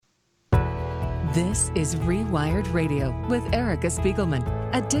This is Rewired Radio with Erica Spiegelman,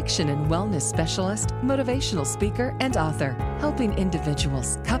 addiction and wellness specialist, motivational speaker, and author, helping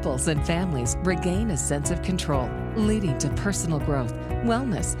individuals, couples, and families regain a sense of control, leading to personal growth,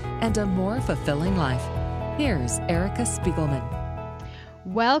 wellness, and a more fulfilling life. Here's Erica Spiegelman.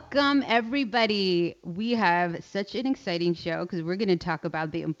 Welcome, everybody. We have such an exciting show because we're going to talk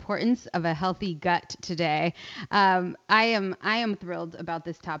about the importance of a healthy gut today. I am thrilled about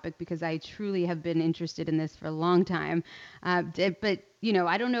this topic because I truly have been interested in this for a long time. But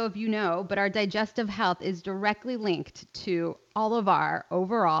I don't know if you know, but our digestive health is directly linked to all of our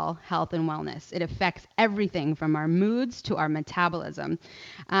overall health and wellness. It affects everything from our moods to our metabolism.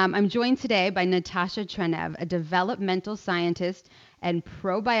 I'm joined today by Natasha Trenev, a developmental scientist and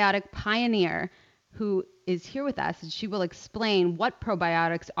probiotic pioneer who is here with us. And she will explain what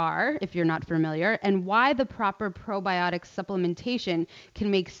probiotics are, if you're not familiar, and why the proper probiotic supplementation can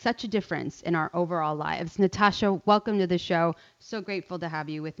make such a difference in our overall lives. Natasha, welcome to the show. So grateful to have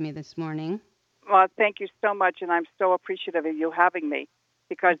you with me this morning. Well, thank you so much, and I'm so appreciative of you having me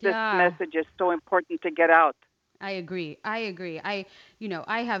because this message is so important to get out. I agree. I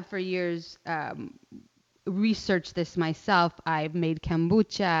have for years researched this myself. I've made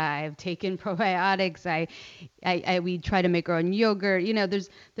kombucha. I've taken probiotics. We try to make our own yogurt.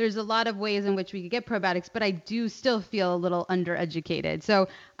 There's a lot of ways in which we could get probiotics, but I do still feel a little undereducated. So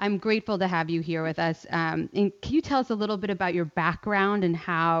I'm grateful to have you here with us. And can you tell us a little bit about your background and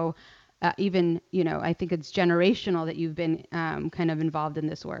how I think it's generational that you've been kind of involved in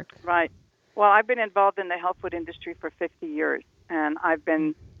this work? Right. Well, I've been involved in the health food industry for 50 years, and I've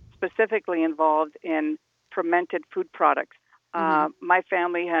been specifically involved in fermented food products. My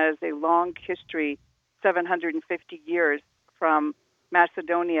family has a long history, 750 years from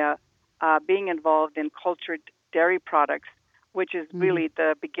Macedonia, being involved in cultured dairy products, which is really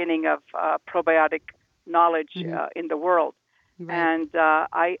the beginning of probiotic knowledge in the world. Right. And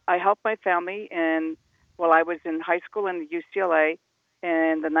I helped my family while I was in high school in UCLA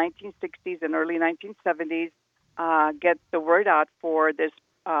in the 1960s and early 1970s, get the word out for this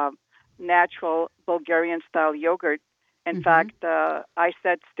natural Bulgarian-style yogurt. In fact, I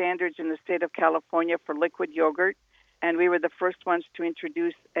set standards in the state of California for liquid yogurt, and we were the first ones to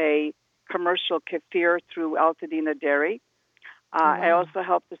introduce a commercial kefir through Altadena Dairy. I also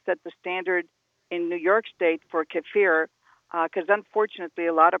helped to set the standard in New York State for kefir, because unfortunately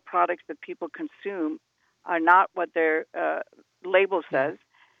a lot of products that people consume are not what their label says,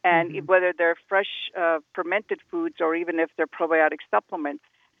 and whether they're fresh fermented foods or even if they're probiotic supplements.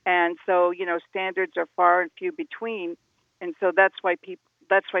 And so, standards are far and few between, and so that's why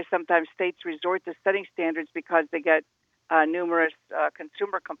sometimes states resort to setting standards because they get numerous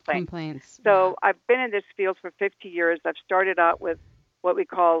consumer complaints. So I've been in this field for 50 years. I've started out with what we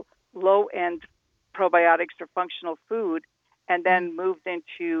call low-end probiotics or functional food, and then moved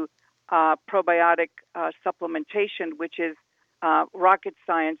into probiotic supplementation, which is rocket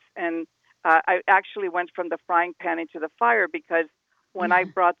science. And I actually went from the frying pan into the fire because when I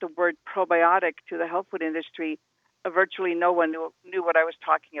brought the word probiotic to the health food industry, virtually no one knew what I was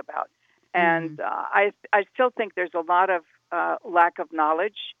talking about. And I still think there's a lot of lack of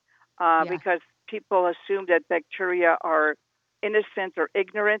knowledge because people assume that bacteria are innocent or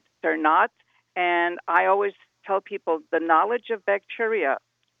ignorant. They're not. And I always tell people the knowledge of bacteria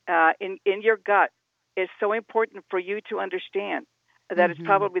in your gut is so important for you to understand that it's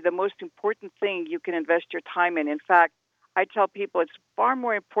probably the most important thing you can invest your time in. In fact, I tell people it's far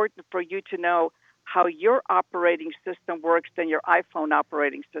more important for you to know how your operating system works than your iPhone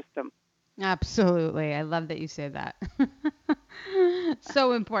operating system. Absolutely. I love that you say that.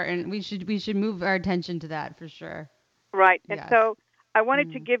 So important. We should move our attention to that for sure. Right. And so I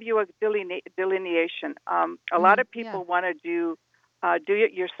wanted to give you a delineation. A lot of people want to do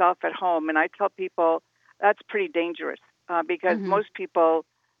it yourself at home, and I tell people that's pretty dangerous because most people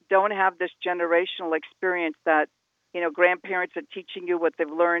don't have this generational experience that grandparents are teaching you what they've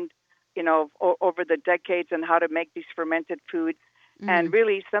learned, over the decades and how to make these fermented foods. And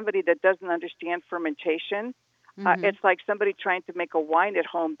really, somebody that doesn't understand fermentation, it's like somebody trying to make a wine at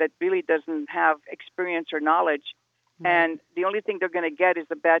home that really doesn't have experience or knowledge. And the only thing they're going to get is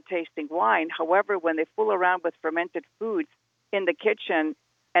a bad-tasting wine. However, when they fool around with fermented foods in the kitchen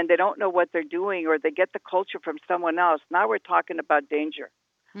and they don't know what they're doing or they get the culture from someone else, now we're talking about danger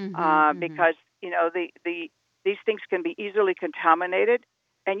because, these things can be easily contaminated,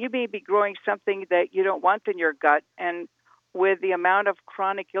 and you may be growing something that you don't want in your gut. And with the amount of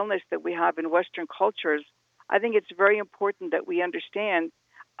chronic illness that we have in Western cultures, I think it's very important that we understand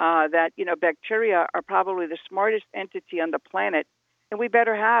that, bacteria are probably the smartest entity on the planet, and we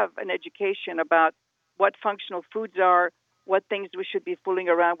better have an education about what functional foods are, what things we should be fooling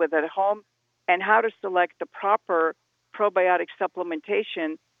around with at home, and how to select the proper probiotic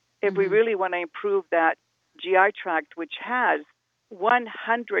supplementation if we really want to improve that GI tract, which has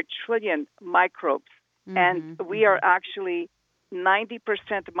 100 trillion microbes. And we are actually 90%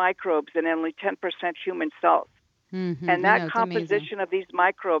 microbes and only 10% human cells. And that composition of these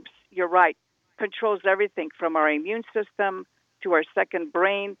microbes, you're right, controls everything from our immune system to our second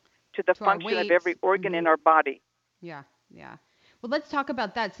brain to the function of every organ in our body. Yeah, yeah. Well, let's talk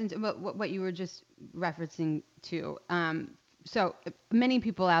about that since what you were just referencing to. So many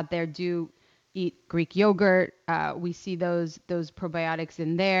people out there do eat Greek yogurt. We see those probiotics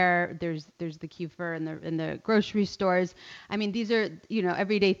in there. There's the kefir in the grocery stores. I mean, these are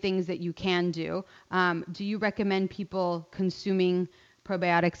everyday things that you can do. Do you recommend people consuming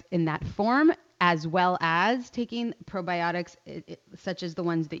probiotics in that form, as well as taking probiotics such as the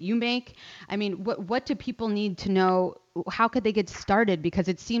ones that you make? I mean, what do people need to know? How could they get started? Because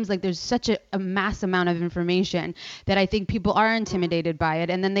it seems like there's such a mass amount of information that I think people are intimidated by it,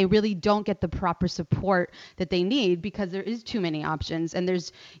 and then they really don't get the proper support that they need because there is too many options. And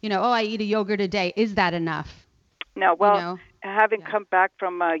there's, I eat a yogurt a day. Is that enough? No, well, having come back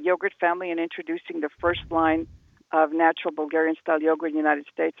from a yogurt family and introducing the first line of natural Bulgarian-style yogurt in the United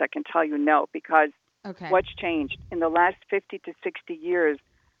States, I can tell you no, because what's changed? In the last 50 to 60 years,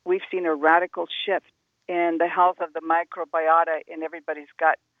 we've seen a radical shift in the health of the microbiota in everybody's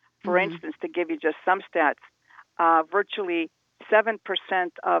gut. For instance, to give you just some stats, virtually 7%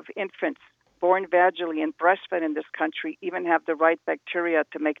 of infants born vaginally and breastfed in this country even have the right bacteria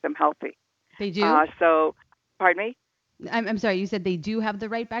to make them healthy. They do? Pardon me? I'm sorry, you said they do have the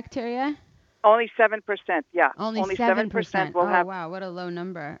right bacteria? Only 7%, yeah. Only 7% will have. Oh, wow, what a low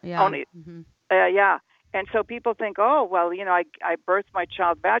number. Yeah. Yeah. And so people think, I birthed my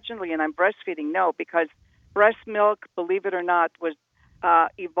child vaginally and I'm breastfeeding. No, because breast milk, believe it or not, was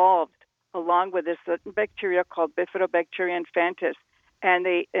evolved along with this bacteria called Bifidobacteria infantis. And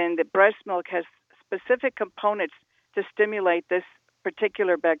the breast milk has specific components to stimulate this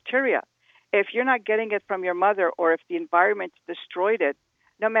particular bacteria. If you're not getting it from your mother or if the environment destroyed it,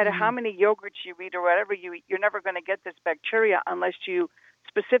 no matter how many yogurts you eat or whatever you eat, you're never going to get this bacteria unless you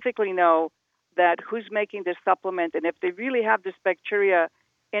specifically know that who's making this supplement and if they really have this bacteria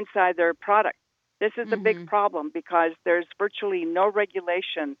inside their product. This is a big problem because there's virtually no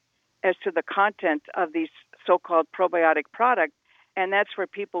regulation as to the content of these so-called probiotic products, and that's where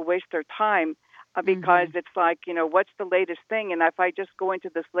people waste their time because it's like, what's the latest thing? And if I just go into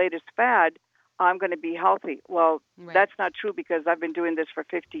this latest fad, I'm going to be healthy. Well, that's not true because I've been doing this for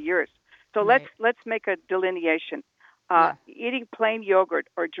 50 years. So let's make a delineation. Eating plain yogurt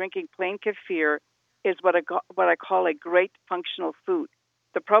or drinking plain kefir is what I call a great functional food.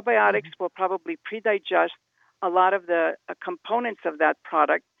 The probiotics will probably pre-digest a lot of the components of that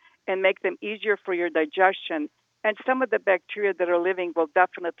product and make them easier for your digestion. And some of the bacteria that are living will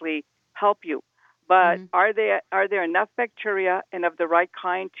definitely help you. But are there enough bacteria and of the right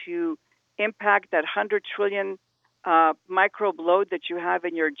kind to impact that 100 trillion microbe load that you have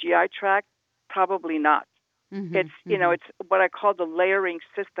in your GI tract? Probably not. It's it's what I call the layering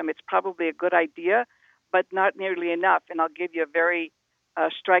system. It's probably a good idea, but not nearly enough. And I'll give you a very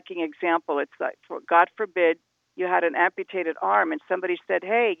striking example. It's like, God forbid, you had an amputated arm and somebody said,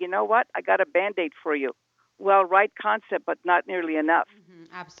 hey, you know what? I got a Band-Aid for you. Well, right concept, but not nearly enough.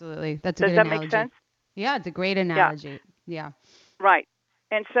 Absolutely. That's a good analogy. Does that make sense? Yeah, it's a great analogy. Yeah. Right.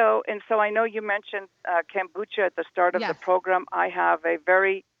 And so I know you mentioned kombucha at the start of the program. I have a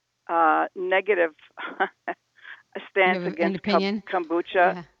very negative stance against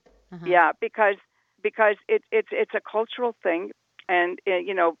kombucha. Yeah, because it's a cultural thing, and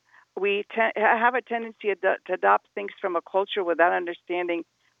we have a tendency to adopt things from a culture without understanding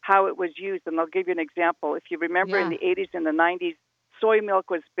how it was used. And I'll give you an example. If you remember in the 80s and the 90s, soy milk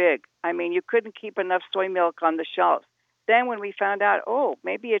was big. I mean, you couldn't keep enough soy milk on the shelves. Then when we found out,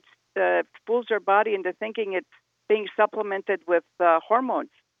 maybe it's fools our body into thinking it's being supplemented with hormones,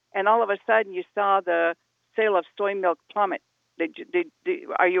 and all of a sudden you saw the sale of soy milk plummet.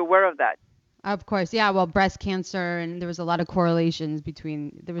 Are you aware of that? Of course, yeah. Well, breast cancer, and there was a lot of correlations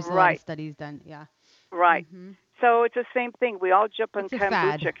there was a lot of studies done, yeah. Right. So it's the same thing. We all jump on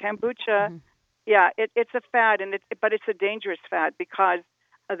kombucha. Kombucha, it's a fad, but it's a dangerous fad because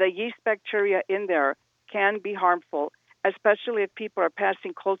the yeast bacteria in there can be harmful, especially if people are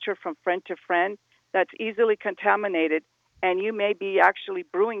passing culture from friend to friend that's easily contaminated, and you may be actually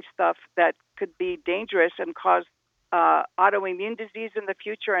brewing stuff that could be dangerous and cause autoimmune disease in the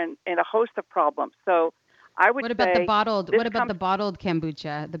future and a host of problems. So I would What about the say bottled? this What about comes the bottled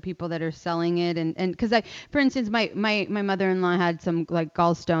kombucha? The people that are selling it, and because for instance, my mother-in-law had some like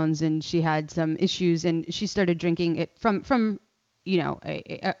gallstones, and she had some issues, and she started drinking it from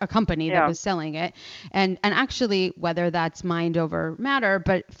a company that yeah. was selling it, and actually whether that's mind over matter,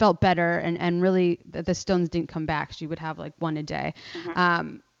 but felt better, and really the stones didn't come back. She would have like one a day.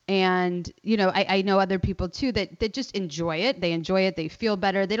 Hmm. And I know other people too that just enjoy it. They enjoy it. They feel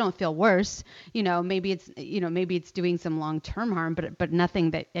better. They don't feel worse. Maybe it's doing some long-term harm, but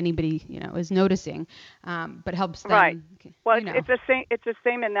nothing that anybody is noticing. But helps Right. them. Well, it's the same. It's the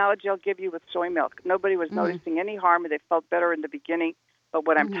same analogy I'll give you with soy milk. Nobody was Mhm. noticing any harm, and they felt better in the beginning. But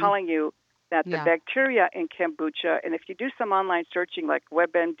what I'm Mhm. telling you, that the Yeah. bacteria in kombucha, and if you do some online searching like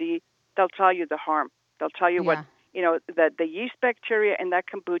WebMD, they'll tell you the harm. They'll tell you what Yeah. that the yeast bacteria in that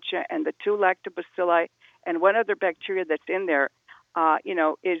kombucha and the 2 lactobacilli and one other bacteria that's in there,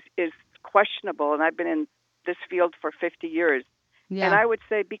 is questionable. And I've been in this field for 50 years, and Yeah. I would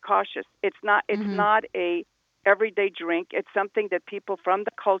say be cautious. It's Mhm. not a everyday drink. It's something that people from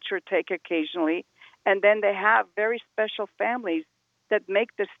the culture take occasionally, and then they have very special families that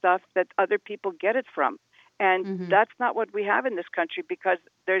make this stuff that other people get it from. And Mhm. that's not what we have in this country, because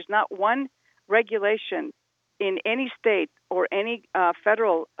there's not one regulation in any state or any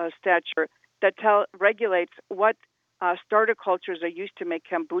federal stature that regulates what starter cultures are used to make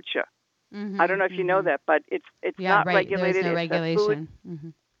kombucha. I don't Mhm. know if you know Mhm. that, but it's Yeah. not Right. There is regulated. no It's a food. regulation.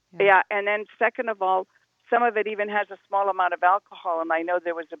 Mhm. Yeah. Yeah, and then second of all, some of it even has a small amount of alcohol, and I know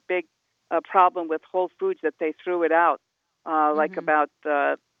there was a big problem with Whole Foods that they threw it out like Mhm. about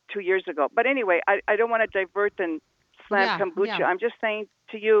 2 years ago. But anyway, I don't want to divert and slam Yeah. kombucha. Yeah. I'm just saying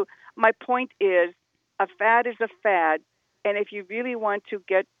to you, my point is a fad is a fad, and if you really want to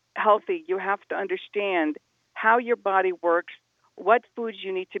get healthy, you have to understand how your body works, what foods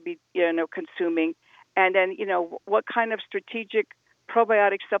you need to be consuming, and then what kind of strategic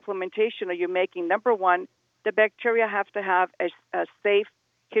probiotic supplementation are you making. Number one, the bacteria have to have a safe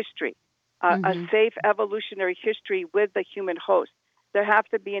history, a Mhm. safe evolutionary history with the human host. There have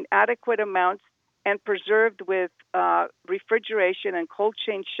to be an adequate amounts and preserved with refrigeration and cold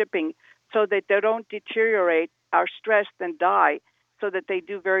chain shipping so that they don't deteriorate, are stressed, and die, so that they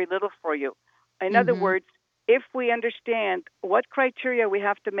do very little for you. In other Mhm. words, if we understand what criteria we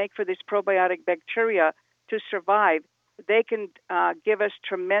have to make for these probiotic bacteria to survive, they can give us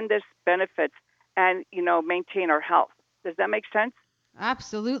tremendous benefits and maintain our health. Does that make sense?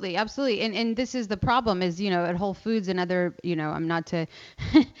 Absolutely, absolutely. And this is the problem is, at Whole Foods and other, I'm not to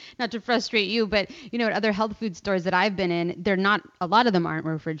not to frustrate you, but at other health food stores that I've been in, they're not a lot of them aren't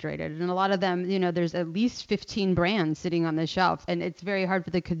refrigerated. And a lot of them, there's at least 15 brands sitting on the shelf, and it's very hard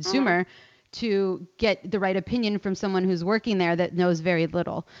for the Mm-hmm. consumer to get the right opinion from someone who's working there that knows very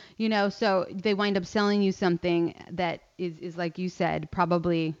little. So they wind up selling you something that is like you said,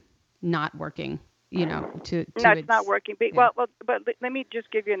 probably not working, No, to it's not its working. yeah. But let me just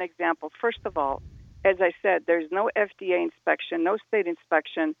give you an example. First of all, as I said, there's no FDA inspection, no state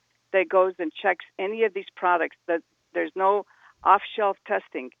inspection that goes and checks any of these products. That there's no off-shelf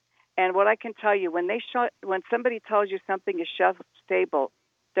testing. And what I can tell you, when somebody tells you something is shelf stable,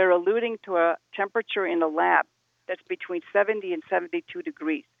 they're alluding to a temperature in a lab that's between 70 and 72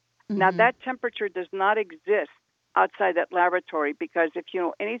 degrees. Now, Mhm. that temperature does not exist outside that laboratory, because if you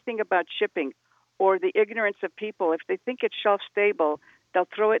know anything about shipping or the ignorance of people, if they think it's shelf stable,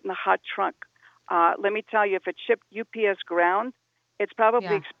 they'll throw it in the hot trunk. Let me tell you, if it's shipped UPS ground, it's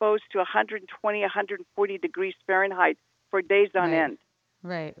probably Yeah. exposed to 120, 140 degrees Fahrenheit for days on Right. end.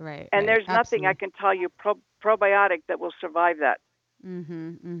 Right. Right. And Right. there's nothing I Absolutely. can tell you probiotic that will survive that.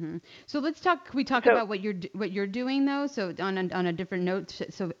 Mhm. Mhm. So let's talk. Can we talk So, about what you're doing though? So on a different note,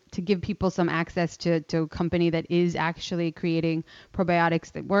 so to give people some access to a company that is actually creating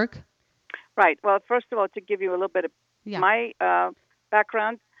probiotics that work. right. Well, first of all, to give you a little bit of Yeah. my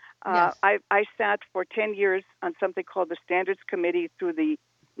background, Yes. I sat for 10 years on something called the Standards Committee through the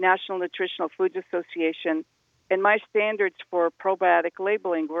National Nutritional Foods Association, and my standards for probiotic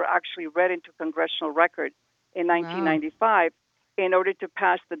labeling were actually read into congressional record in Wow. 1995 in order to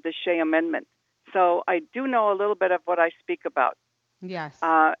pass the DeShay Amendment. So I do know a little bit of what I speak about. Yes.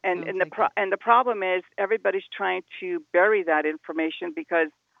 Sounds like it. And the problem is everybody's trying to bury that information, because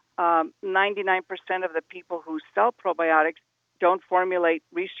 99% of the people who sell probiotics don't formulate,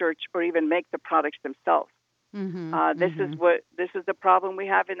 research, or even make the products themselves. Mhm. Mhm. This is the problem we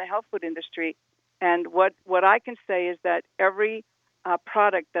have in the health food industry. And what I can say is that every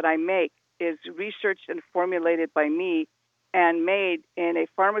product that I make is researched and formulated by me and made in a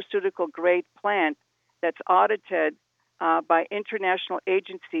pharmaceutical grade plant that's audited by international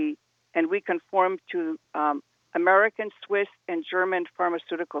agency and we conform to American, Swiss, and German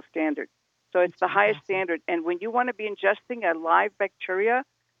pharmaceutical standards. So it's the highest standard. And when you want to be ingesting a live bacteria,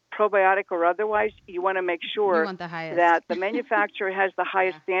 probiotic or otherwise, you want to make sure that the manufacturer has the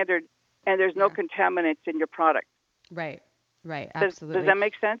highest standard and there's no contaminants in your product. Right, absolutely. Does that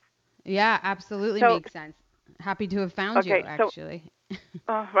make sense? Yeah, absolutely makes sense. Happy to have found you, actually.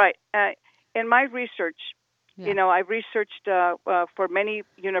 Right. In my research, I researched for many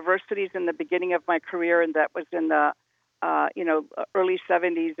universities in the beginning of my career, and that was in the early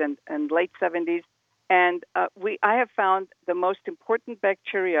 70s and late 70s. And I have found the most important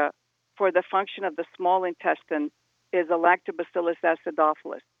bacteria for the function of the small intestine is a Lactobacillus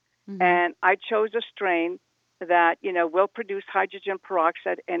acidophilus. Mm-hmm. And I chose a strain that, will produce hydrogen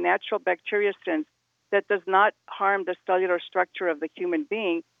peroxide and natural bacteriocins that does not harm the cellular structure of the human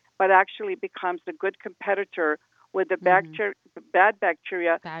being, but actually becomes a good competitor with the bad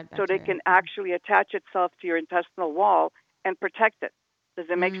bacteria, so they can actually attach itself to your intestinal wall and protect it. Does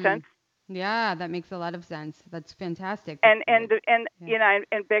it make sense? Yeah, that makes a lot of sense. That's fantastic. And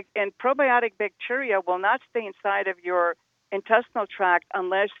probiotic bacteria will not stay inside of your intestinal tract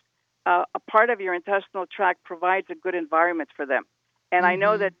unless a part of your intestinal tract provides a good environment for them. And I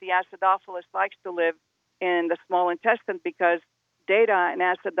know that the acidophilus likes to live in the small intestine because data in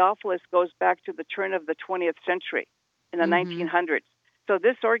acidophilus goes back to the turn of the 20th century in the 1900s. So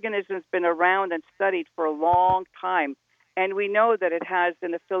this organism has been around and studied for a long time. And we know that it has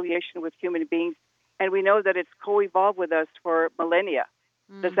an affiliation with human beings, and we know that it's co-evolved with us for millennia.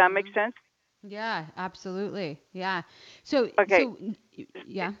 Does that make sense? Yeah, absolutely. Yeah. So,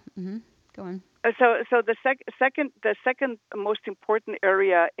 yeah. Go on. So the second most important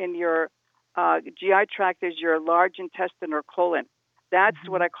area in your GI tract is your large intestine or colon. That's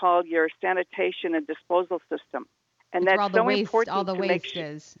what I call your sanitation and disposal system, and that's so important. All the waste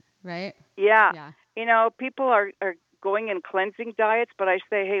is, right? Yeah. People are going in cleansing diets, but I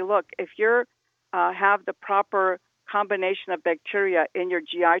say, hey, look, if you have the proper combination of bacteria in your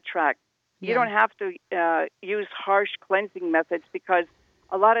GI tract, you don't have to use harsh cleansing methods because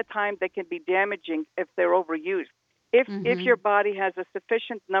a lot of times they can be damaging if they're overused. If your body has a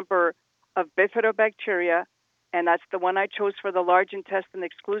sufficient number of bifidobacteria, and that's the one I chose for the large intestine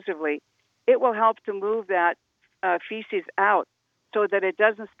exclusively, it will help to move that feces out so that it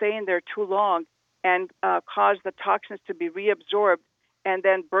doesn't stay in there too long and cause the toxins to be reabsorbed and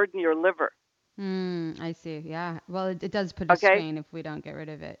then burden your liver. I see. Yeah. Well, it does put a strain if we don't get rid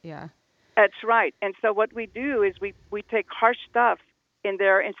of it. Yeah. That's right. And so what we do is we take harsh stuff in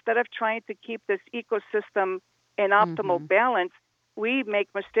there instead of trying to keep this ecosystem in optimal balance. We make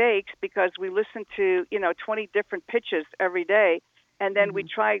mistakes because we listen to 20 different pitches every day, and then we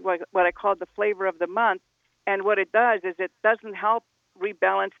try what I call the flavor of the month. And what it does is it doesn't help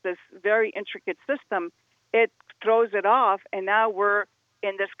rebalance this very intricate system. It throws it off, and now we're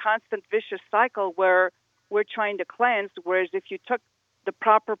in this constant vicious cycle where we're trying to cleanse, whereas if you took the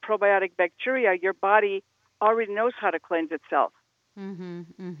proper probiotic bacteria, your body already knows how to cleanse itself.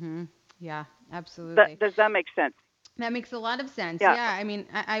 Yeah, absolutely. Does that make sense? That makes a lot of sense. Yeah. I mean,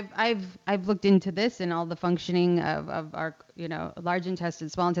 I've looked into this and all the functioning of our large intestine,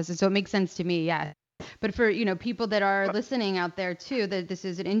 small intestine, so it makes sense to me. Yeah. But for people that are listening out there too, that this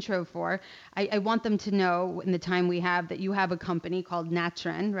is an intro for, I want them to know in the time we have that you have a company called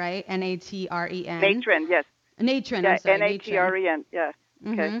Natren, right? Natren. Natren, yes. Natren. Yeah, I'm sorry. Natren, yes.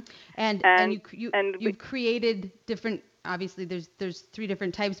 Okay. And you've created different. Obviously, there's 3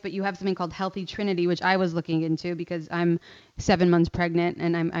 different types, but you have something called Healthy Trinity, which I was looking into because I'm 7 months pregnant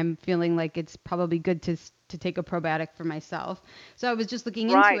and I'm feeling like it's probably good to take a probiotic for myself. So I was just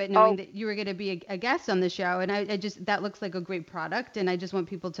looking into it, knowing that you were going to be a guest on the show, and I just that looks like a great product, and I just want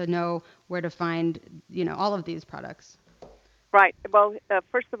people to know where to find all of these products. Right. Well,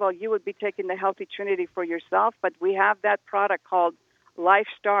 first of all, you would be taking the Healthy Trinity for yourself, but we have that product called Life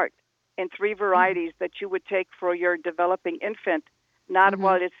Start in 3 varieties that you would take for your developing infant, not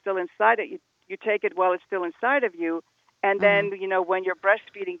while it's still inside it. You take it while it's still inside of you, and then, when you're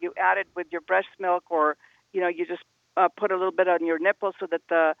breastfeeding, you add it with your breast milk, or, you just put a little bit on your nipple so that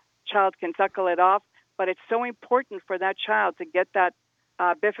the child can suckle it off. But it's so important for that child to get that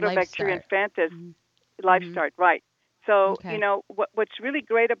Bifidobacterium infantis Life Start, right. So, what's really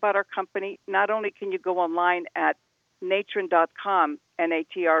great about our company, not only can you go online at natren.com,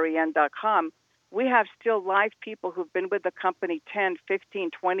 Natren.com, we have still live people who've been with the company 10, 15,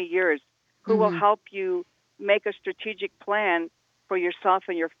 20 years who will help you make a strategic plan for yourself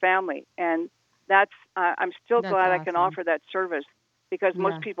and your family. And that's I'm still glad awesome. I can offer that service because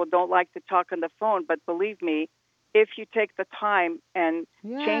most people don't like to talk on the phone. But believe me, if you take the time and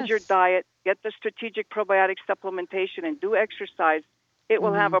change your Yes. diet, get the strategic probiotic supplementation, and do exercise, it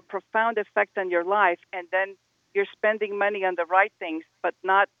will have a profound effect on your life. And then you're spending money on the right things, but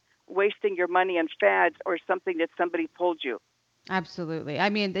not wasting your money on fads or something that somebody told you. Absolutely. I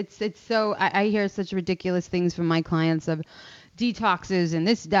mean, it's so I hear such ridiculous things from my clients of detoxes and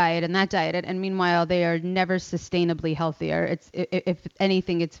this diet and that diet, and meanwhile they are never sustainably healthier. If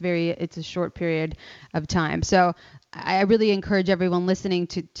anything, it's a short period of time. So I really encourage everyone listening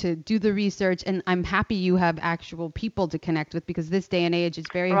to do the research, and I'm happy you have actual people to connect with, because this day and age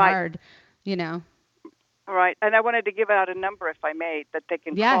it's very Right. hard, you know. Right. And I wanted to give out a number, if I may, that they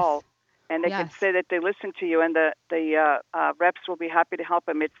can Yes. call, and they can Yes. say that they listen to you, and the reps will be happy to help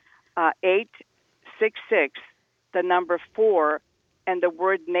them. It's 866, the number 4, and the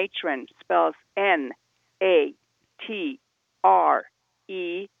word Natren spells Natren.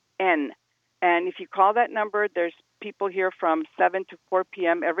 And if you call that number, there's people here from 7 to 4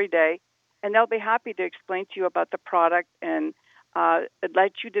 p.m. every day, and they'll be happy to explain to you about the product and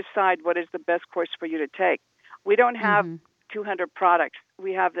let you decide what is the best course for you to take. We don't have 200 products.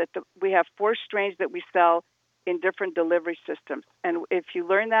 We have 4 strains that we sell in different delivery systems. And if you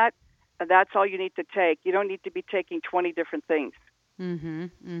learn that, that's all you need to take. You don't need to be taking 20 different things.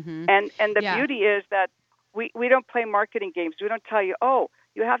 And the beauty is that we don't play marketing games. We don't tell you, oh,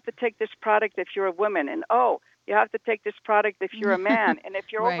 you have to take this product if you're a woman, and oh, you have to take this product if you're a man, and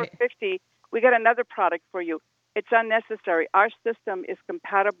if you're over 50, we got another product for you. It's unnecessary. Our system is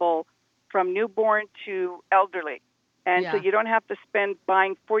compatible from newborn to elderly. And so you don't have to spend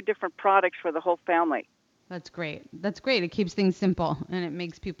buying 4 different products for the whole family. That's great. That's great. It keeps things simple, and it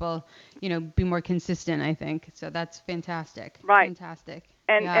makes people, be more consistent, I think. So that's fantastic. Right. Fantastic.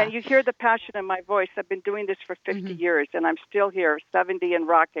 And you hear the passion in my voice. I've been doing this for 50 years, and I'm still here, 70 and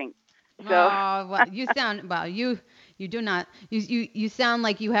rocking. So. Oh, well, you sound, well, you do not, you sound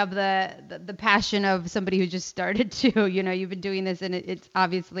like you have the passion of somebody who just started too. You've been doing this, and it's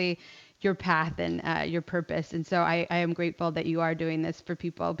obviously your path and your purpose. And so I am grateful that you are doing this for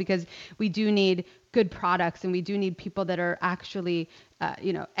people, because we do need good products, and we do need people that are actually,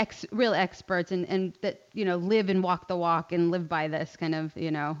 real experts and that, live and walk the walk and live by this kind of,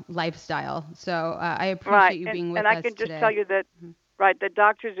 lifestyle. So I appreciate you being with us today. And I can just tell you that, right, the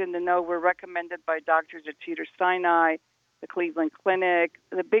doctors in the know were recommended by doctors at Cedars-Sinai, the Cleveland Clinic,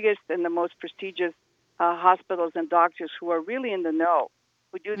 the biggest and the most prestigious hospitals and doctors who are really in the know,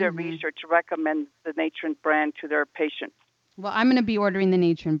 who do their research to recommend the Natren brand to their patients. Well, I'm going to be ordering the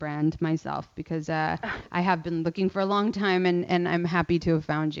Natren brand myself, because I have been looking for a long time, and I'm happy to have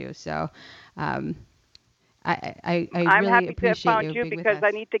found you. So I I'm really happy appreciate to have found you you being because with I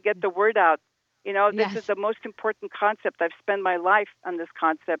us. need to get the word out. This is the most important concept. I've spent my life on this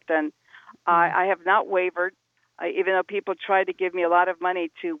concept, and I have not wavered. Even though people try to give me a lot of money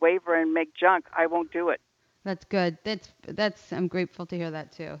to waver and make junk, I won't do it. That's good. That's I'm grateful to hear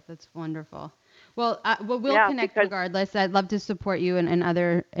that too. That's wonderful. Well, we'll connect regardless. I'd love to support you in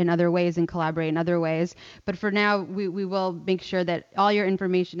other ways and collaborate in other ways. But for now, we will make sure that all your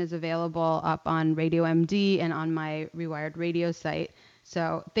information is available up on Radio MD and on my Rewired Radio site.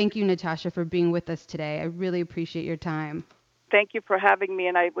 So thank you, Natasha, for being with us today. I really appreciate your time. Thank you for having me,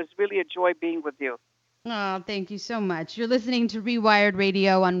 and it was really a joy being with you. Oh, thank you so much. You're listening to Rewired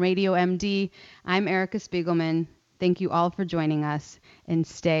Radio on Radio MD. I'm Erica Spiegelman. Thank you all for joining us, and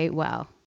stay well.